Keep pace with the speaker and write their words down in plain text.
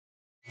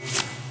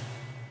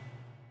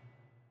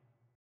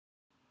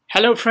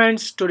Hello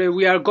friends, today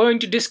we are going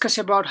to discuss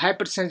about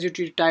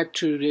hypersensitivity type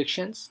 3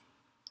 reactions.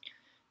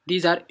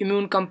 These are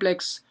immune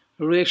complex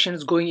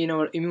reactions going in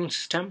our immune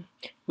system.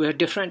 We have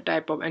different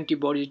type of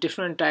antibodies,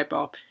 different type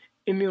of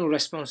immune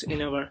response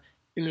in our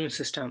immune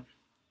system.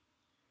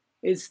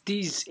 It's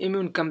these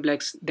immune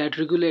complex that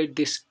regulate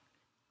this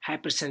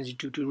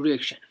hypersensitivity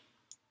reaction.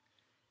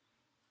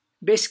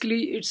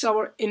 Basically, it's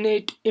our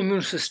innate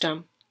immune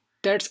system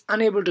that's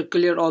unable to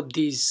clear off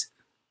these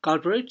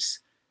culprits,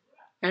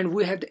 and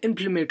we have the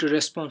inflammatory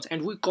response,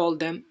 and we call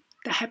them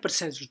the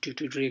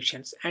hypersensitivity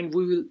reactions, and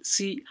we will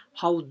see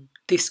how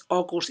this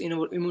occurs in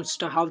our immune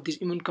system, how this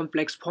immune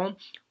complex form.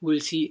 We'll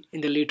see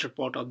in the later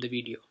part of the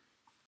video.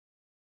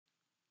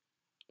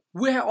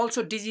 We have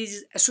also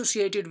diseases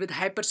associated with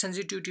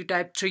hypersensitivity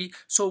type 3,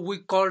 so we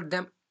call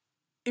them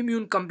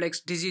immune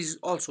complex diseases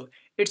also.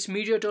 Its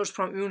mediators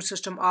from immune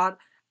system are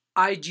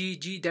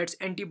IgG, that's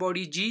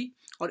antibody G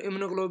or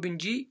immunoglobulin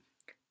G,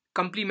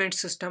 complement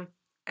system,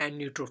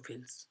 and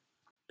neutrophils.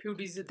 Few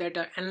diseases that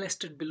are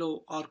enlisted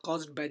below are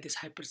caused by this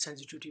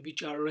hypersensitivity,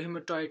 which are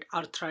rheumatoid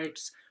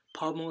arthritis,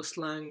 palmos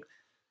lung,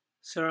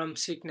 serum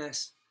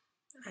sickness,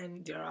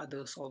 and there are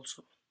others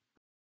also.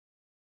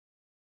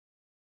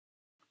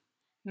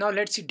 Now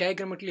let's see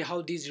diagrammatically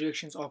how these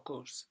reactions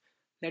occurs.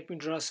 Let me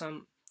draw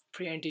some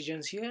free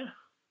antigens here,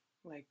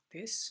 like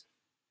this.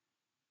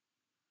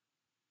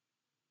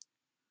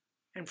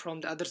 And from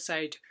the other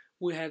side,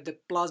 we have the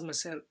plasma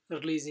cell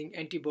releasing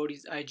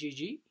antibodies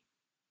IgG,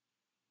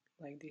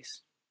 like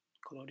this,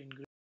 colored in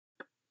green.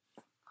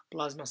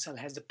 Plasma cell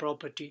has the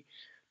property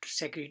to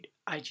secrete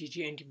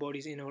IgG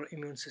antibodies in our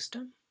immune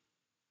system.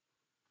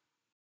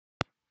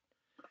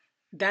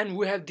 Then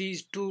we have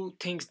these two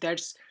things,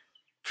 that's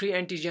free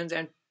antigens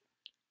and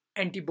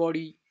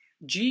antibody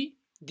G.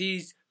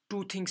 These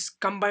two things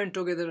combine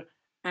together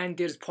and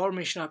there's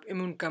formation of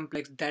immune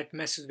complex that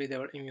messes with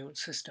our immune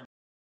system.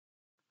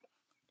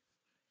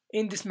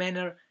 In this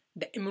manner,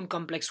 the immune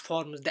complex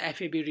forms the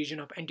FAB region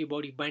of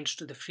antibody binds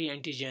to the free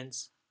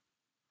antigens.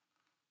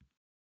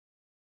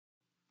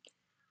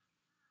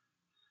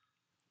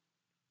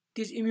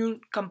 This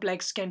immune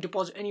complex can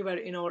deposit anywhere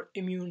in our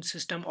immune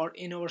system or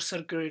in our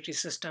circulatory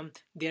system,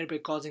 thereby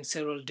causing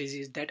several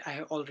diseases that I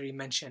have already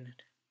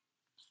mentioned.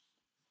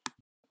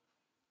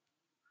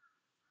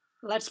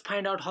 Let's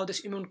find out how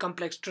this immune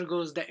complex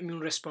triggers the immune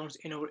response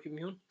in our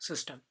immune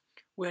system.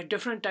 We have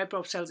different types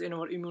of cells in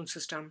our immune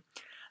system.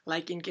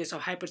 Like in case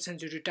of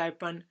hypersensitivity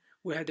type 1,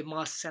 we have the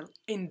mast cell.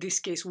 In this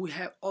case, we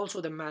have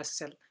also the mast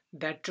cell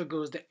that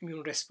triggers the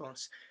immune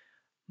response.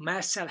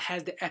 Mast cell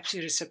has the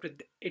Fc receptor.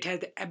 It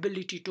has the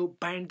ability to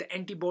bind the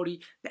antibody,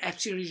 the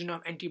Fc region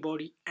of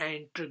antibody,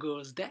 and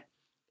triggers the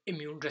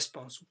immune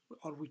response,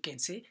 or we can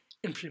say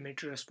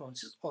inflammatory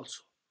responses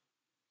also.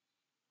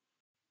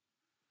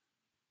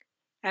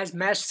 As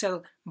mast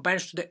cell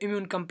binds to the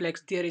immune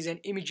complex, there is an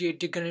immediate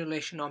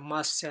degranulation of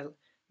mast cell,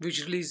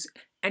 which release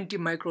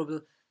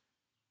antimicrobial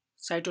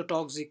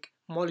cytotoxic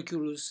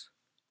molecules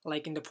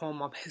like in the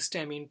form of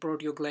histamine,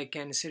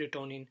 proteoglycan,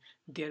 serotonin,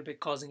 thereby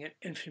causing an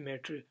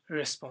inflammatory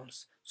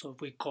response. So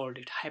we called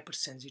it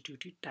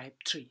hypersensitivity type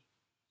 3.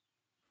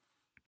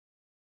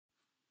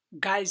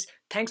 Guys,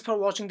 thanks for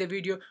watching the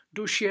video.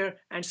 Do share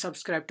and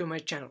subscribe to my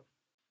channel.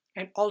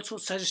 And also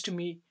suggest to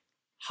me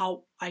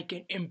how I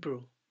can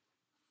improve.